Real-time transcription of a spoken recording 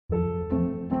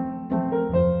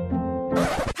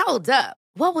Hold up.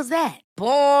 What was that?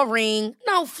 Boring.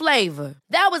 No flavor.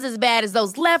 That was as bad as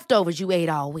those leftovers you ate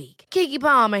all week. Keke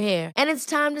Palmer here, and it's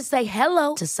time to say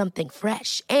hello to something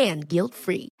fresh and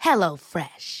guilt-free. Hello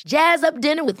Fresh. Jazz up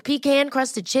dinner with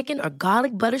pecan-crusted chicken or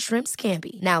garlic butter shrimp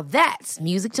scampi. Now that's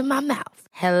music to my mouth.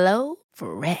 Hello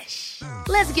Fresh.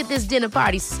 Let's get this dinner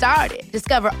party started.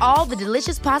 Discover all the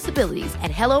delicious possibilities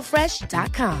at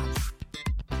hellofresh.com.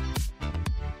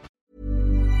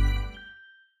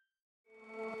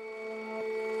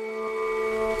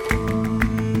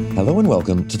 Hello and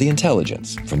welcome to The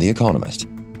Intelligence from The Economist.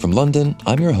 From London,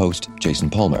 I'm your host, Jason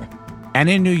Palmer. And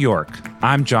in New York,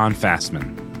 I'm John Fassman.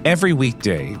 Every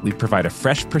weekday, we provide a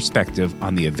fresh perspective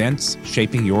on the events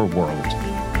shaping your world.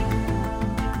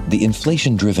 The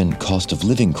inflation-driven cost of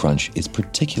living crunch is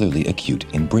particularly acute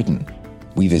in Britain.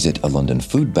 We visit a London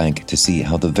food bank to see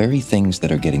how the very things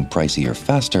that are getting pricier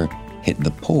faster hit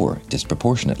the poor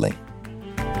disproportionately.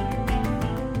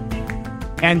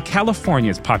 And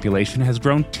California's population has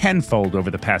grown tenfold over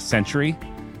the past century,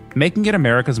 making it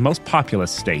America's most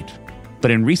populous state. But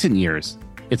in recent years,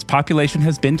 its population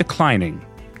has been declining,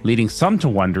 leading some to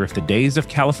wonder if the days of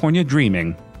California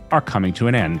dreaming are coming to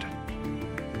an end.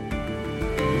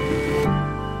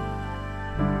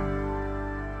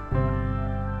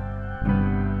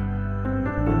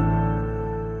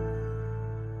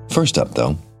 First up,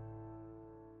 though,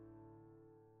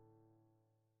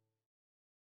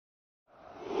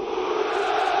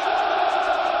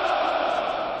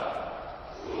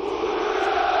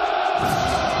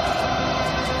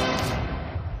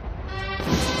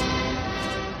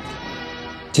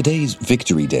 today's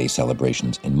Victory Day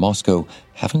celebrations in Moscow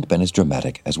haven't been as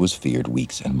dramatic as was feared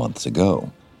weeks and months ago.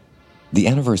 The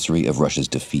anniversary of Russia's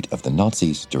defeat of the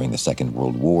Nazis during the Second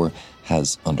World War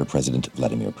has, under President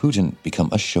Vladimir Putin, become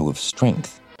a show of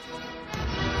strength.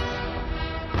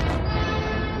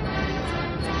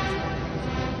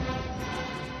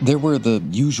 There were the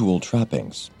usual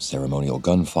trappings: ceremonial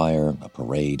gunfire, a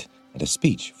parade, and a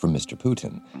speech from Mr.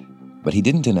 Putin. But he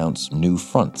didn't announce new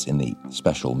fronts in the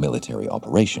special military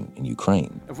operation in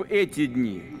Ukraine. В эти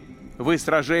дни вы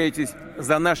сражаетесь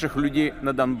за наших людей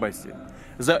на Донбассе,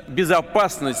 за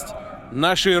безопасность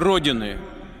нашей Родины,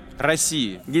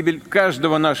 России. Гибель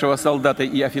каждого нашего солдата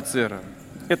и офицера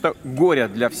 – это горе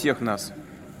для всех нас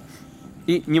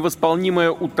и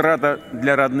невосполнимая утрата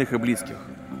для родных и близких.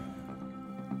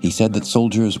 He said that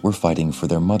soldiers were fighting for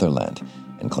their motherland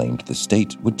and claimed the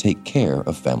state would take care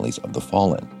of families of the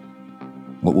fallen.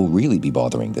 What will really be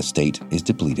bothering the state is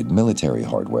depleted military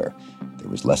hardware. There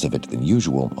was less of it than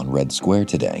usual on Red Square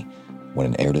today. When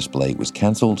an air display was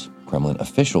cancelled, Kremlin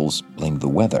officials blamed the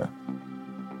weather.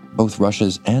 Both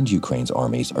Russia's and Ukraine's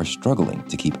armies are struggling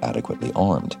to keep adequately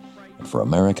armed. And for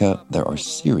America, there are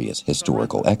serious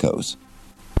historical echoes.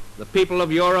 The people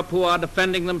of Europe who are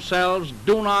defending themselves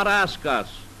do not ask us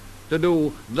to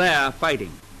do their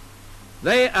fighting.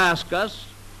 They ask us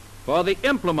for the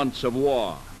implements of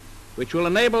war, which will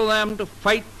enable them to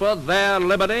fight for their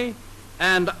liberty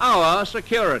and our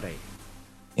security.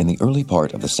 In the early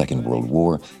part of the Second World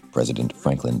War, President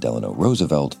Franklin Delano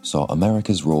Roosevelt saw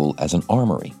America's role as an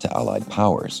armory to Allied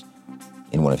powers.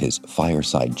 In one of his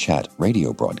fireside chat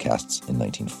radio broadcasts in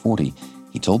 1940,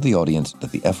 he told the audience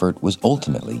that the effort was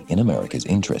ultimately in America's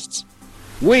interests.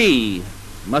 We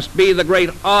must be the great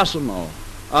arsenal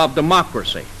of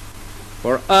democracy.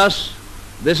 For us,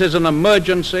 this is an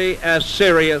emergency as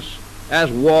serious as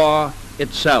war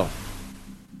itself.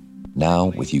 Now,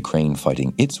 with Ukraine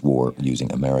fighting its war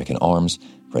using American arms,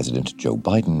 President Joe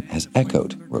Biden has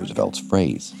echoed Roosevelt's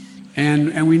phrase.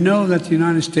 And we know that the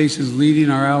United States is leading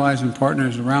our allies and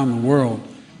partners around the world.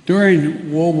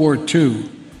 During World War II,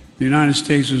 the United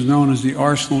States was known as the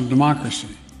arsenal of democracy.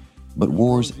 But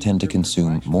wars tend to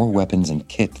consume more weapons and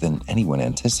kit than anyone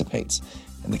anticipates,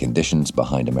 and the conditions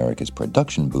behind America's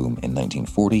production boom in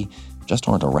 1940 just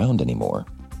aren't around anymore.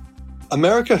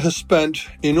 America has spent,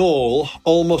 in all,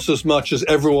 almost as much as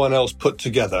everyone else put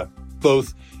together,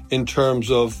 both in terms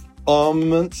of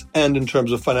armaments and in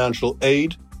terms of financial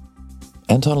aid.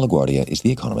 Anton LaGuardia is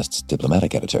The Economist's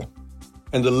diplomatic editor.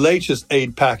 And the latest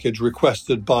aid package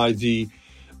requested by the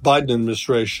Biden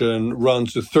administration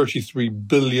runs to $33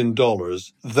 billion.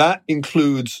 That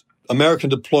includes American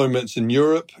deployments in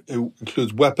Europe, it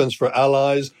includes weapons for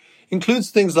allies,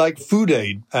 includes things like food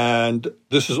aid. And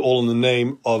this is all in the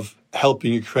name of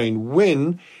helping Ukraine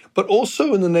win, but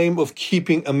also in the name of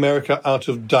keeping America out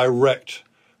of direct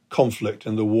conflict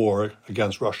in the war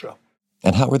against Russia.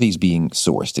 And how are these being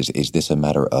sourced? Is this a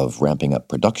matter of ramping up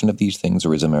production of these things,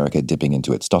 or is America dipping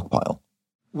into its stockpile?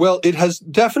 Well, it has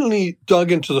definitely dug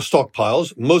into the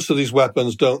stockpiles. Most of these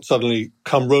weapons don't suddenly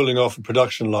come rolling off a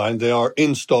production line. They are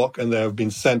in stock and they have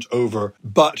been sent over.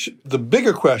 But the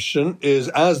bigger question is,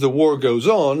 as the war goes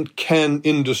on, can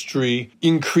industry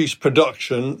increase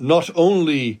production not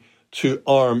only to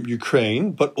arm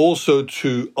Ukraine, but also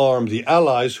to arm the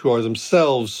allies who are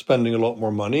themselves spending a lot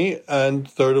more money? And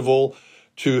third of all,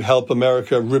 to help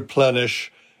America replenish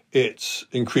its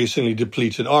increasingly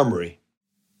depleted armory.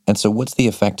 And so what's the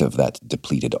effect of that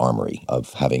depleted armory,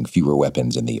 of having fewer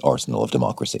weapons in the arsenal of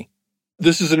democracy?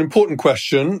 This is an important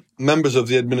question. Members of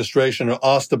the administration are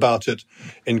asked about it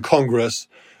in Congress.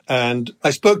 And I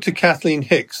spoke to Kathleen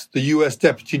Hicks, the U.S.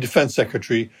 Deputy Defense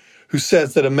Secretary, who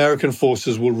says that American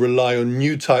forces will rely on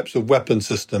new types of weapon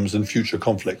systems in future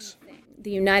conflicts. The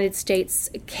United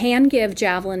States can give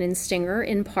Javelin and Stinger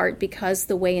in part because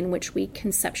the way in which we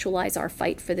conceptualize our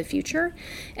fight for the future,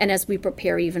 and as we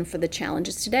prepare even for the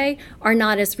challenges today, are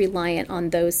not as reliant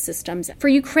on those systems. For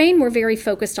Ukraine, we're very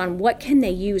focused on what can they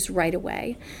use right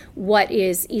away, what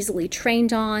is easily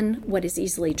trained on, what is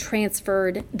easily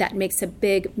transferred, that makes a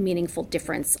big, meaningful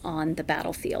difference on the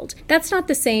battlefield. That's not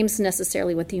the same as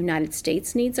necessarily what the United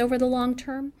States needs over the long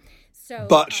term.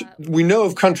 But we know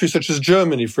of countries such as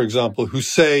Germany, for example, who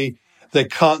say they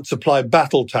can't supply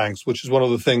battle tanks, which is one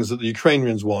of the things that the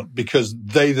Ukrainians want, because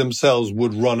they themselves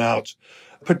would run out.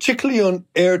 Particularly on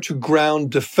air-to-ground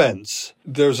defense,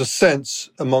 there's a sense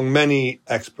among many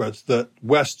experts that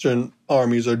Western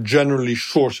armies are generally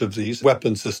short of these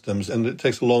weapon systems, and it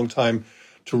takes a long time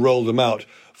to roll them out.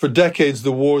 For decades,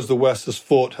 the wars the West has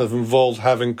fought have involved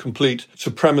having complete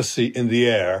supremacy in the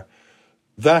air.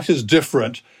 That is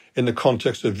different in the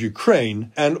context of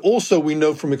Ukraine. And also we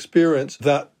know from experience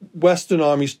that Western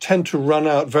armies tend to run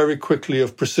out very quickly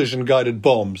of precision-guided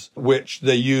bombs, which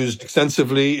they used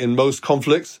extensively in most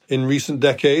conflicts in recent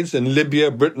decades. In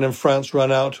Libya, Britain and France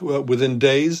ran out within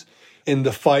days. In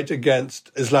the fight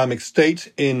against Islamic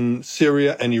State in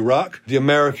Syria and Iraq, the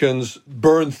Americans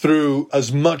burned through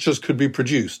as much as could be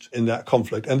produced in that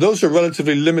conflict. And those are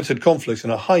relatively limited conflicts.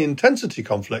 In a high-intensity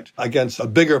conflict against a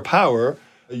bigger power,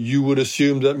 you would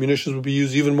assume that munitions would be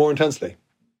used even more intensely.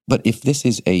 But if this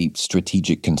is a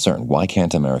strategic concern, why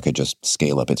can't America just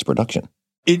scale up its production?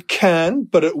 It can,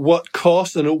 but at what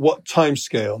cost and at what time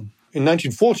scale? In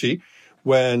 1940,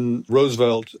 when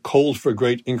Roosevelt called for a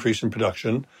great increase in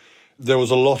production, there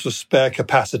was a lot of spare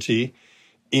capacity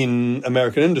in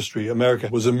American industry. America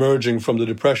was emerging from the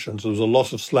Depression, so there was a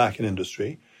lot of slack in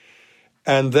industry.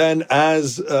 And then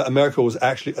as America was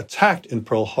actually attacked in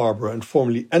Pearl Harbor and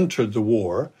formally entered the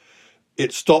war,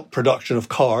 it stopped production of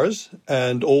cars,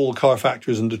 and all car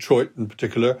factories in Detroit in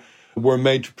particular were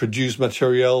made to produce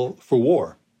materiel for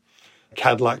war.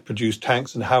 Cadillac produced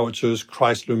tanks and howitzers,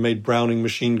 Chrysler made Browning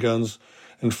machine guns,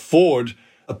 and Ford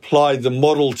applied the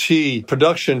Model T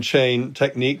production chain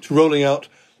technique to rolling out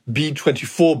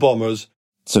B-24 bombers.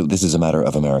 So this is a matter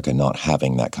of America not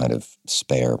having that kind of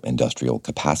spare industrial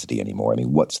capacity anymore. I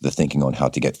mean, what's the thinking on how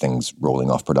to get things rolling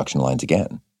off production lines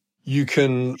again? You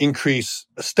can increase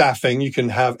staffing, you can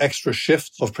have extra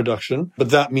shifts of production, but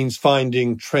that means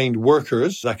finding trained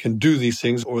workers that can do these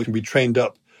things or can be trained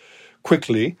up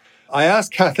quickly. I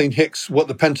asked Kathleen Hicks what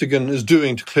the Pentagon is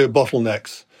doing to clear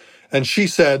bottlenecks, and she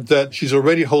said that she's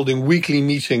already holding weekly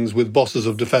meetings with bosses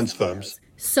of defense firms.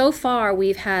 So far,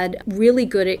 we've had really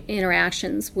good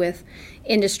interactions with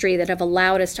industry that have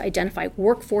allowed us to identify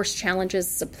workforce challenges,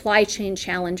 supply chain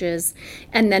challenges,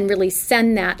 and then really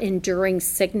send that enduring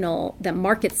signal, the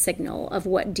market signal of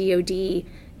what DoD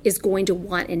is going to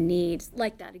want and need,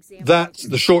 like that example. That's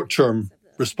the short-term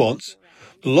response.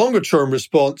 The longer-term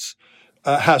response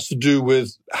has to do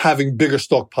with having bigger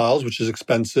stockpiles, which is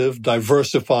expensive,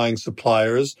 diversifying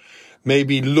suppliers,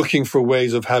 maybe looking for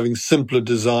ways of having simpler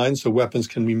designs so weapons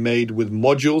can be made with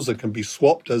modules that can be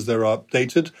swapped as they're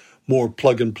updated, more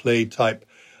plug-and-play type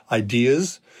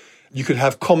ideas. You could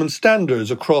have common standards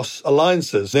across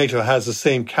alliances. NATO has the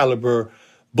same caliber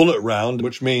bullet round,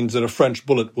 which means that a French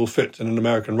bullet will fit in an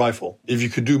American rifle. If you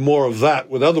could do more of that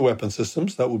with other weapon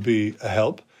systems, that would be a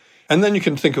help. And then you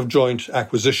can think of joint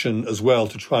acquisition as well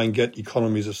to try and get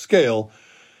economies of scale.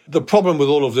 The problem with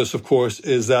all of this, of course,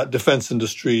 is that defense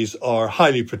industries are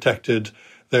highly protected.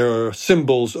 There are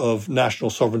symbols of national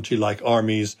sovereignty like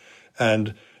armies,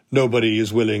 and nobody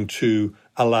is willing to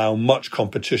allow much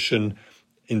competition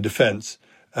in defense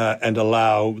and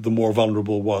allow the more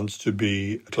vulnerable ones to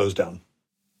be closed down.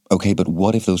 Okay, but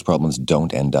what if those problems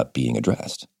don't end up being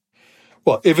addressed?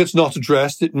 Well, if it's not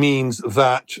addressed, it means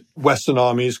that Western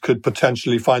armies could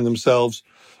potentially find themselves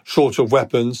short of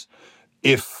weapons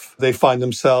if they find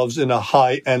themselves in a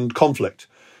high-end conflict.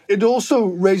 it also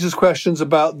raises questions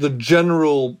about the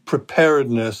general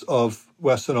preparedness of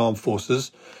Western armed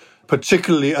forces,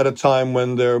 particularly at a time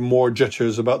when there are more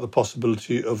jitters about the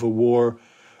possibility of a war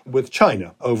with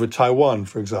China over Taiwan,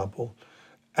 for example.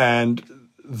 And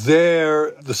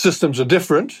there, the systems are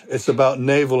different. It's about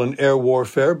naval and air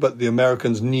warfare, but the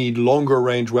Americans need longer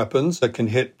range weapons that can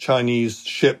hit Chinese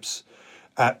ships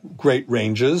at great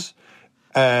ranges.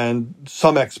 And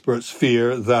some experts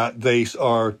fear that they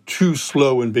are too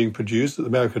slow in being produced, that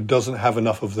America doesn't have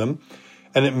enough of them.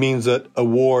 And it means that a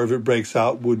war, if it breaks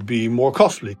out, would be more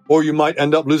costly. Or you might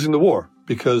end up losing the war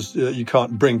because you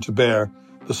can't bring to bear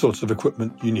the sorts of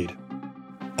equipment you need.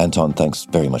 Anton, thanks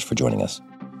very much for joining us.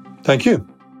 Thank you.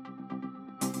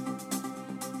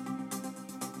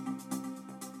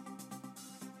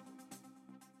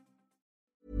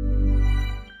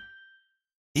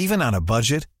 Even on a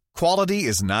budget, quality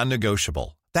is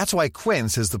non-negotiable. That's why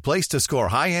Quince is the place to score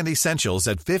high-end essentials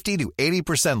at 50 to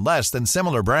 80% less than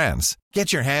similar brands.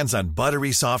 Get your hands on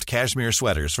buttery soft cashmere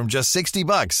sweaters from just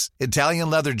 $60, Italian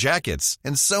leather jackets,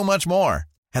 and so much more.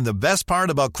 And the best part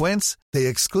about Quince, they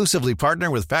exclusively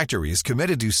partner with factories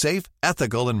committed to safe,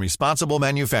 ethical, and responsible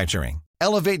manufacturing.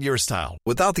 Elevate your style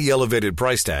without the elevated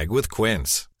price tag with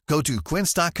Quince. Go to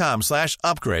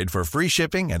quince.com/upgrade for free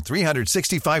shipping and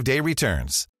 365-day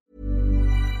returns.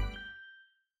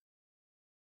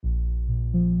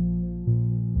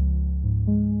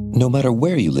 No matter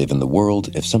where you live in the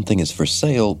world, if something is for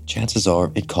sale, chances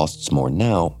are it costs more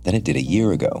now than it did a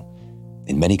year ago.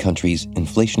 In many countries,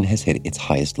 inflation has hit its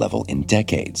highest level in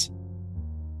decades.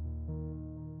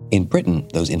 In Britain,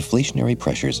 those inflationary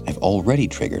pressures have already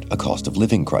triggered a cost of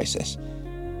living crisis.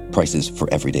 Prices for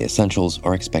everyday essentials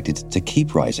are expected to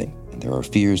keep rising, and there are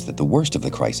fears that the worst of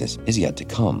the crisis is yet to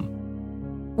come.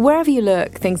 Wherever you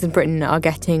look, things in Britain are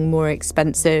getting more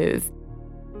expensive.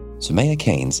 Soumaya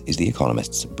Keynes is The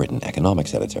Economist's Britain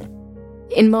economics editor.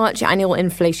 In March, annual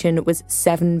inflation was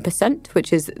 7%,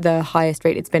 which is the highest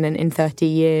rate it's been in 30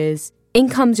 years.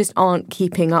 Incomes just aren't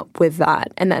keeping up with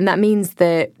that. And that means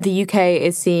that the UK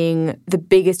is seeing the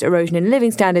biggest erosion in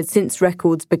living standards since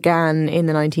records began in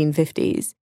the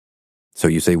 1950s. So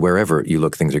you say wherever you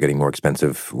look, things are getting more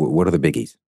expensive. What are the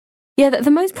biggies? Yeah,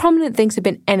 the most prominent things have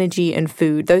been energy and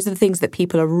food. Those are the things that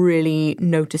people are really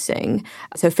noticing.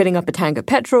 So filling up a tank of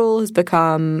petrol has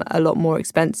become a lot more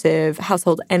expensive.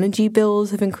 Household energy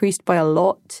bills have increased by a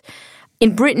lot.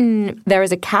 In Britain, there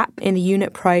is a cap in the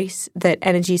unit price that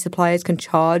energy suppliers can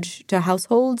charge to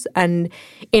households. And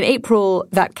in April,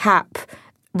 that cap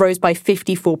rose by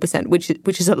 54%,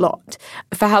 which is a lot.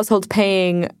 For households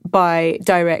paying by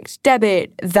direct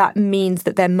debit, that means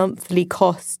that their monthly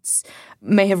costs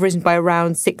may have risen by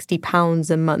around £60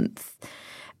 a month.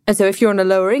 And so if you're on a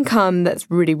lower income, that's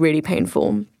really, really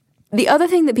painful. The other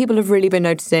thing that people have really been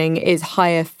noticing is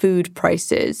higher food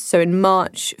prices. So in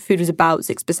March, food was about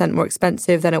 6% more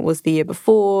expensive than it was the year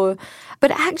before.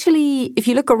 But actually, if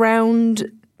you look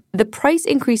around, the price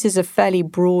increases are fairly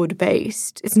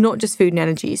broad-based. It's not just food and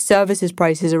energy. Services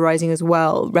prices are rising as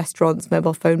well. Restaurants,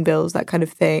 mobile phone bills, that kind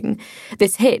of thing.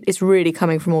 This hit is really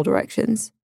coming from all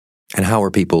directions. And how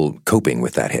are people coping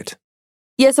with that hit?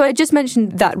 Yeah, so I just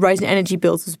mentioned that rise in energy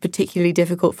bills was particularly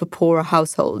difficult for poorer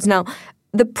households. Now,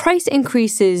 the price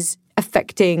increases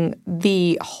affecting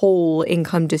the whole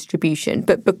income distribution,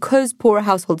 but because poorer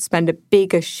households spend a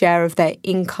bigger share of their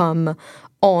income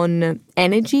on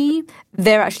energy,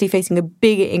 they're actually facing a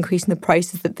bigger increase in the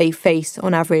prices that they face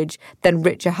on average than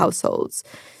richer households.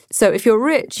 So if you're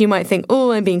rich, you might think,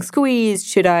 oh, I'm being squeezed.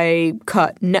 Should I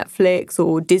cut Netflix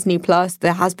or Disney Plus?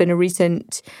 There has been a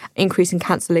recent increase in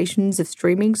cancellations of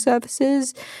streaming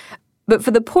services. But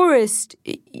for the poorest,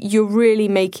 you're really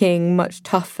making much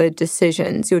tougher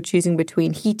decisions. You're choosing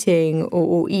between heating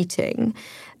or eating.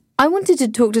 I wanted to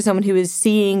talk to someone who is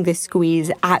seeing this squeeze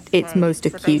at its most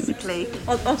acute. Basically,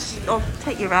 I'll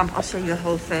take you around. I'll show you the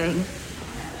whole thing.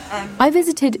 I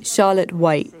visited Charlotte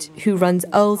White, who runs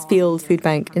Earlsfield Food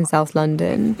Bank in South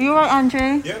London. Are you all right,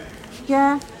 Andrew?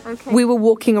 Yeah? Okay. We were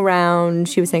walking around.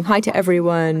 She was saying hi to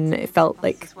everyone. It felt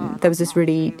like there was this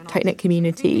really tight-knit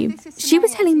community. She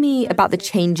was telling me about the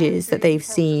changes that they've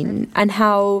seen and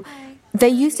how they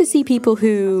used to see people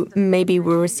who maybe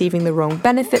were receiving the wrong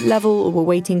benefit level or were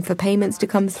waiting for payments to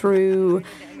come through.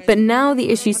 But now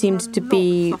the issue seemed to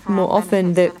be more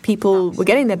often that people were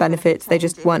getting their benefits, they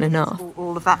just weren't enough.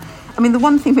 All of that. I mean, the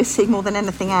one thing we're seeing more than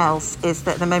anything else is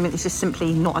that at the moment it's just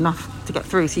simply not enough to get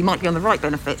through. So you might be on the right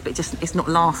benefits, but it's not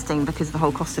lasting because of the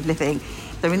whole cost of living.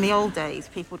 So in the old days,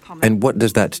 people would come... And what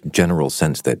does that general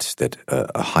sense that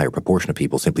a higher proportion of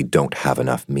people simply don't have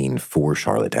enough mean for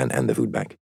Charlotte and the food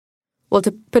bank? Well,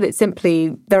 to put it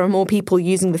simply, there are more people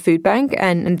using the food bank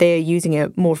and they're using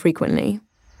it more frequently.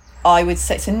 I would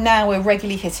say, so now we're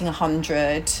regularly hitting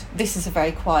 100. This is a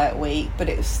very quiet week, but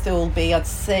it will still be, I'd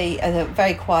say, a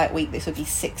very quiet week, this would be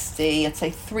 60. I'd say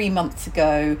 3 months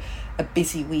ago, a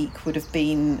busy week would have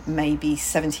been maybe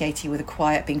 70, 80, with a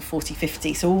quiet being 40,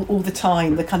 50. So all the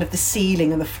time, the kind of the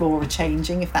ceiling and the floor are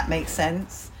changing, if that makes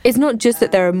sense. It's not just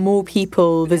that there are more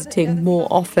people visiting more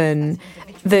often.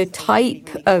 The type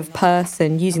of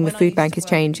person using the food bank is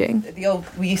changing.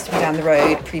 We used to be down the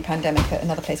road pre-pandemic at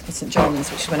another place called St John's,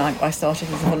 which is when I started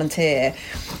as a volunteer.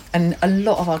 And a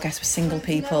lot of our guests were single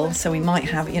people. So we might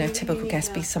have, typical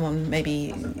guest be someone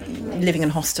maybe living in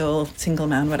a hostel, single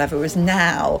man, whatever. Whereas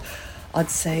now,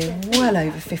 I'd say well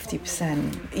over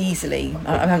 50% easily.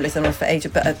 I haven't looked at them for age,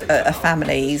 but are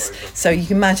families. So you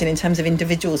can imagine in terms of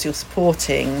individuals you're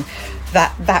supporting,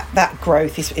 that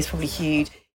growth is probably huge.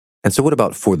 And so what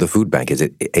about for the food bank? Is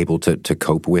it able to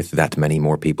cope with that many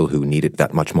more people who need it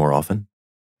that much more often?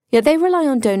 Yeah, they rely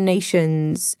on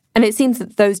donations. And it seems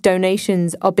that those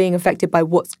donations are being affected by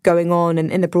what's going on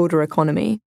in the broader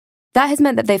economy. That has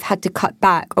meant that they've had to cut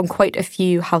back on quite a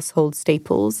few household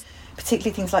staples.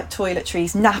 Particularly things like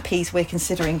toiletries, nappies we're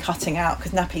considering cutting out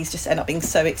because nappies just end up being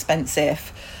so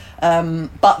expensive.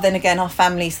 But then again, our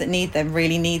families that need them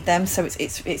really need them. So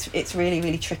it's really,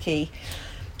 really tricky.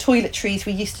 Toiletries,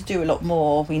 we used to do a lot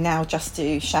more. We now just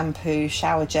do shampoo,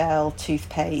 shower gel,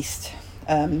 toothpaste,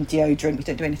 deodorant. We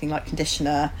don't do anything like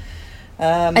conditioner.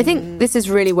 I think this is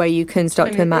really where you can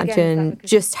start to imagine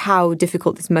just how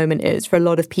difficult this moment is for a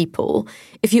lot of people.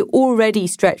 If you're already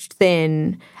stretched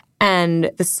thin and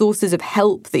the sources of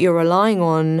help that you're relying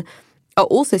on are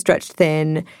also stretched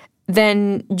thin,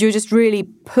 then you're just really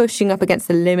pushing up against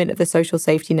the limit of the social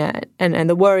safety net. And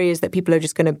the worry is that people are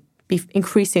just going to be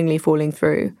increasingly falling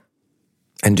through.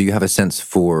 And do you have a sense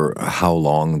for how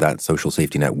long that social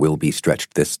safety net will be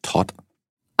stretched this taut?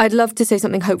 I'd love to say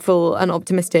something hopeful and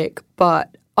optimistic,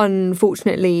 but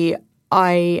unfortunately,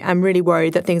 I am really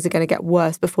worried that things are going to get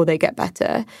worse before they get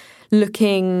better.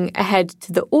 Looking ahead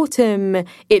to the autumn,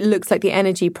 it looks like the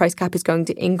energy price cap is going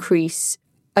to increase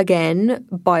again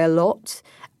by a lot.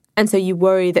 And so you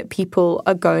worry that people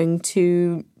are going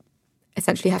to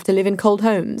essentially have to live in cold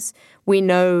homes. We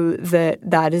know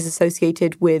that is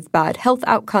associated with bad health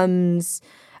outcomes.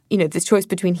 This choice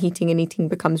between heating and eating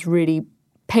becomes really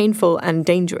painful and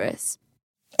dangerous.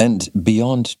 And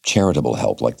beyond charitable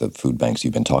help like the food banks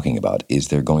you've been talking about, is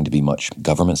there going to be much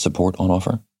government support on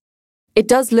offer? It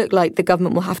does look like the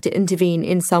government will have to intervene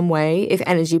in some way if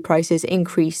energy prices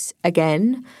increase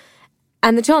again.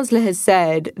 And the Chancellor has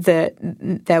said that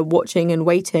they're watching and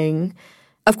waiting.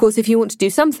 Of course, if you want to do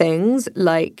some things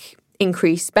like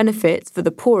increase benefits for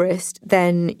the poorest,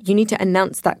 then you need to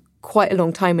announce that quite a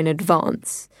long time in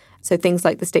advance. So things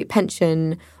like the state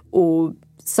pension or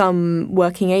some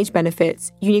working age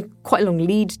benefits, you need quite a long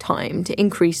lead time to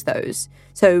increase those.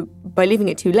 So by leaving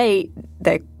it too late,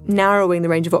 they're narrowing the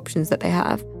range of options that they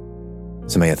have.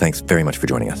 Soumaya, thanks very much for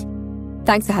joining us.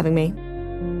 Thanks for having me.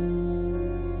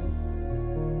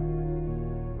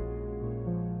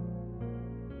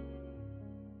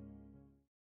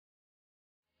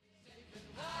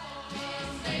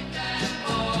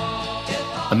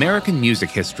 American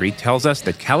music history tells us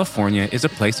that California is a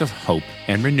place of hope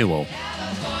and renewal.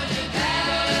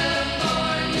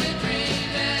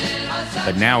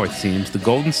 But now it seems the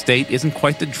Golden State isn't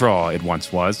quite the draw it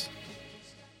once was.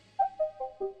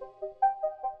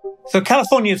 So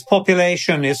California's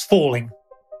population is falling.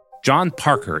 John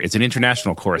Parker is an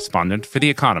international correspondent for The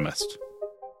Economist.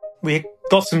 We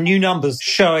got some new numbers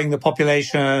showing the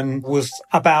population was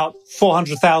about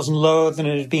 400,000 lower than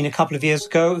it had been a couple of years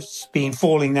ago. It's been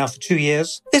falling now for 2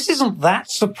 years. This isn't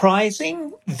that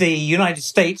surprising. The United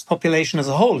States population as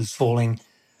a whole is falling.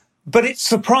 But it's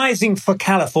surprising for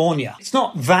California. It's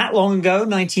not that long ago,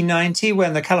 1990,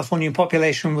 when the Californian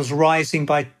population was rising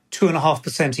by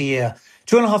 2.5% a year.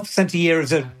 2.5% a year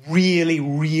is a really,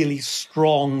 really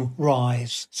strong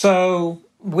rise. So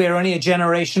we're only a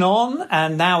generation on,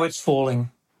 and now it's falling.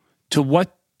 To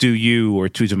what do you or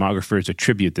two demographers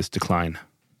attribute this decline?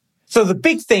 So the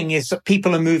big thing is that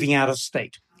people are moving out of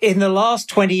state. In the last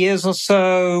 20 years or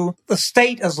so, the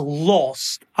state has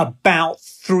lost about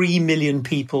 3 million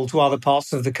people to other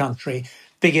parts of the country.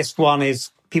 Biggest one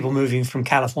is people moving from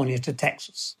California to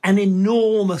Texas. An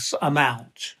enormous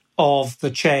amount of the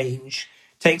change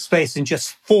takes place in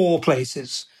just 4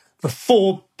 places. The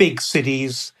 4 big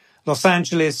cities, Los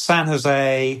Angeles, San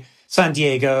Jose, San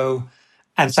Diego,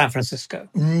 and San Francisco.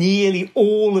 Nearly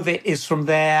all of it is from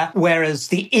there, whereas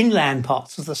the inland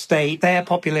parts of the state, their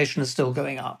population is still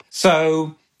going up.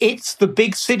 So It's the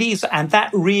big cities, and that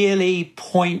really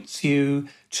points you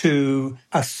to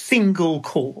a single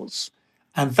cause.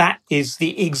 And that is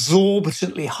the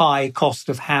exorbitantly high cost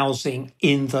of housing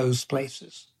in those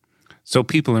places. So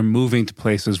people are moving to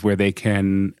places where they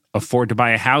can afford to buy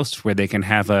a house, where they can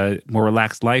have a more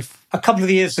relaxed life? A couple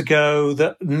of years ago,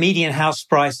 the median house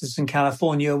prices in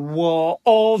California were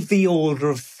of the order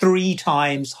of 3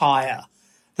 times higher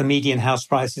than median house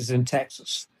prices in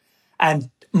Texas,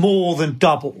 and more than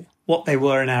double what they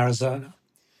were in Arizona.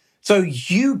 So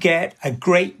you get a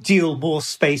great deal more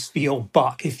space for your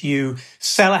buck if you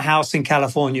sell a house in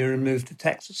California and move to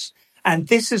Texas. And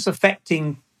this is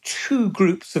affecting 2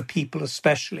 groups of people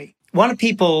especially. One are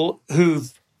people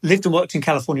who've lived and worked in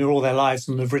California all their lives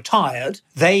and have retired.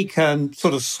 They can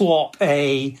sort of swap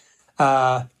a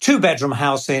 2-bedroom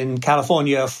house in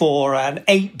California for an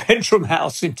 8-bedroom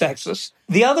house in Texas.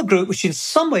 The other group, which in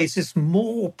some ways is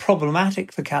more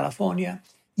problematic for California,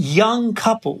 young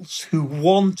couples who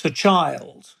want a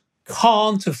child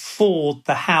can't afford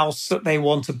the house that they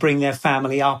want to bring their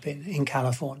family up in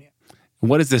California.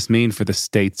 What does this mean for the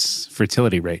state's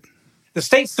fertility rate? The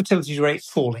state's fertility rate is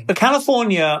falling. But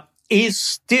California is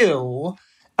still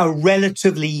a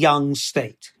relatively young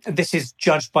state. This is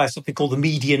judged by something called the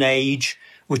median age,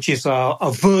 which is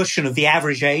a version of the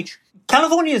average age.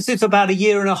 California is about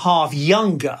 1.5 years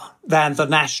younger than the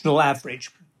national average,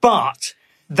 but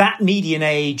that median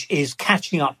age is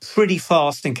catching up pretty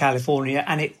fast in California,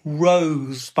 and it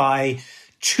rose by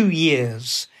 2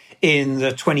 years in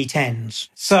the 2010s.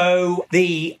 So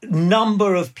the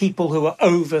number of people who are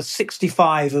over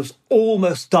 65 has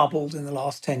almost doubled in the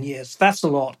last 10 years. That's a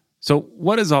lot. So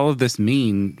what does all of this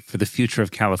mean for the future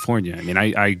of California? I mean,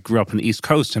 I grew up on the East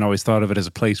Coast and always thought of it as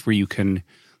a place where you can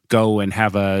go and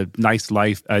have a nice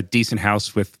life, a decent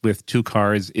house with 2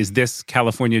 cars. Is this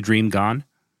California dream gone?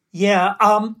 Yeah,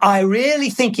 I really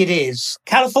think it is.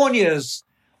 California's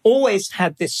always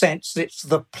had this sense that it's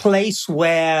the place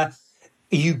where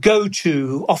you go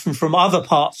to, often from other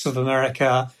parts of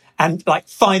America, and like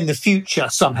find the future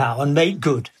somehow and make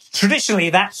good. Traditionally,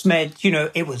 that's meant,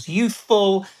 it was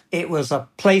youthful. It was a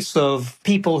place of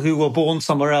people who were born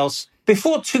somewhere else.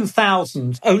 Before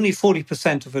 2000, only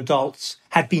 40% of adults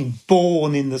had been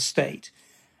born in the state.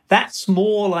 That's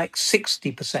more like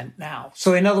 60% now.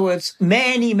 So in other words,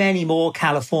 many, many more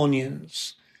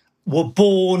Californians were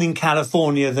born in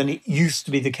California than it used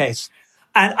to be the case.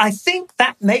 And I think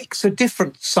that makes a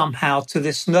difference somehow to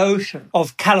this notion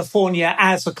of California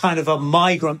as a kind of a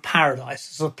migrant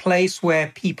paradise, as a place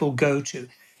where people go to.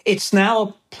 It's now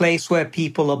a place where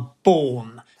people are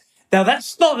born. Now,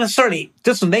 that's not necessarily,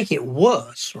 doesn't make it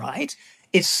worse, right?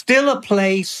 It's still a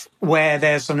place where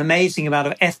there's an amazing amount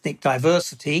of ethnic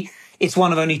diversity. It's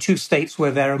one of only 2 states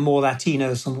where there are more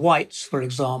Latinos than whites, for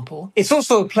example. It's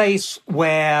also a place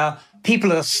where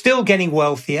people are still getting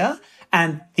wealthier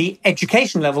and the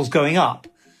education level's going up.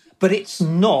 But it's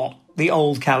not the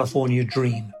old California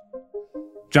dream.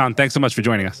 John, thanks so much for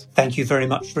joining us. Thank you very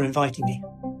much for inviting me.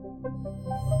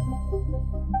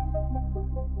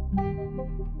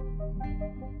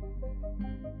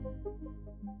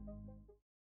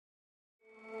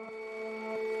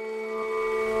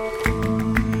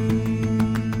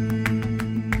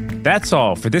 That's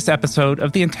all for this episode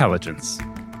of The Intelligence.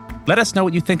 Let us know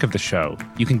what you think of the show.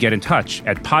 You can get in touch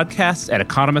at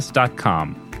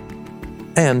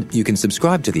podcasts@economist.com. And you can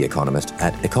subscribe to The Economist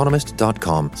at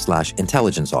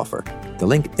economist.com/intelligence offer. The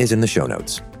link is in the show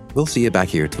notes. We'll see you back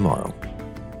here tomorrow.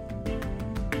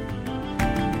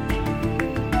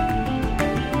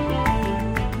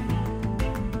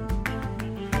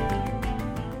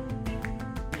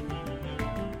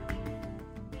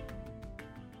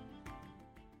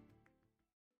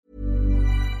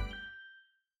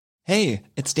 Hey,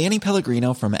 it's Danny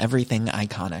Pellegrino from Everything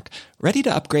Iconic. Ready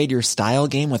to upgrade your style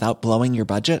game without blowing your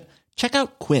budget? Check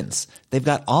out Quince. They've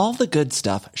got all the good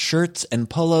stuff, shirts and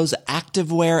polos,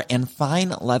 activewear, and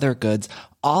fine leather goods,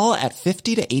 all at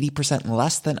 50 to 80%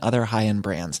 less than other high-end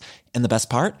brands. And the best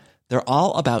part? They're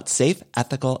all about safe,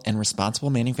 ethical, and responsible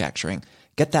manufacturing.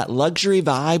 Get that luxury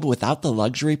vibe without the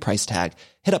luxury price tag.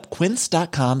 Hit up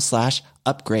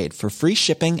quince.com/upgrade for free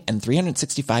shipping and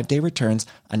 365-day returns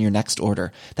on your next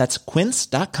order. That's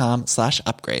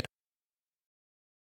quince.com/upgrade.